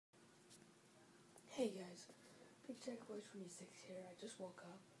Check Voice 26 here. I just woke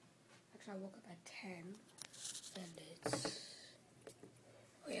up. Actually, I woke up at 10, and it's...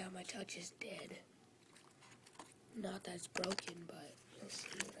 Oh yeah, my touch is dead. Not that it's broken, but you'll see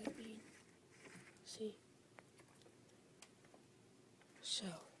what I mean. See? So,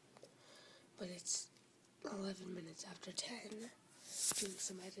 but it's 11 minutes after 10, doing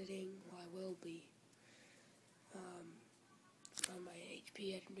some editing. Well, I will be, on my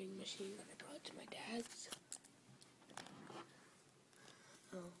HP editing machine that I brought to my dad's.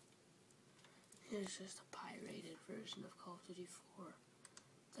 Oh, here's just a pirated version of Call of Duty 4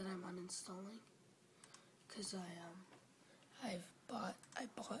 that I'm uninstalling, cause I bought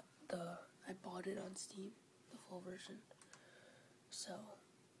it on Steam, the full version. So,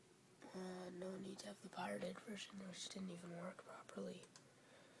 no need to have the pirated version, which didn't even work properly.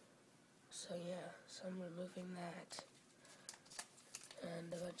 So yeah, so I'm removing that.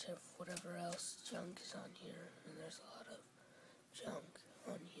 And a bunch of whatever else junk is on here, and there's a lot of junk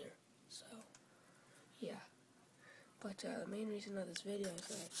on here, so yeah. But the main reason of this video is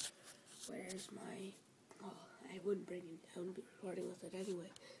that where's my, well, I wouldn't be recording with it anyway,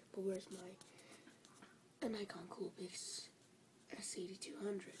 but where's my Nikon Coolpix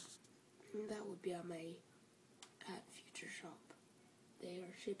S8200? That would be at Future Shop. They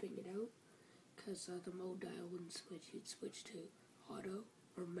are shipping it out, because the mode dial wouldn't switch. You'd switch to auto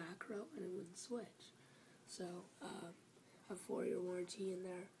or macro and it wouldn't switch. So a 4-year warranty in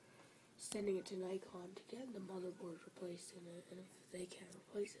there, sending it to Nikon to get the motherboard replaced in it, and if they can't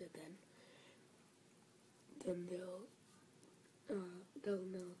replace it, then they'll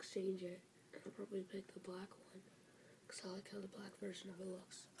exchange it, and I'll probably pick the black one, because I like how the black version of it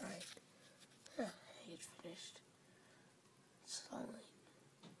looks. Alright, it's finished installing,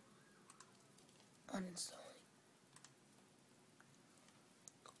 uninstalling.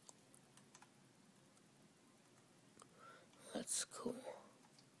 That's cool,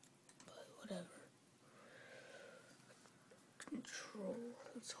 but whatever. Control,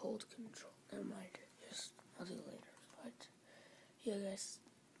 let's hold control, never mind, I'll do it later, but yeah guys,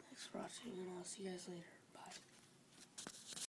 thanks for watching, and I'll see you guys later.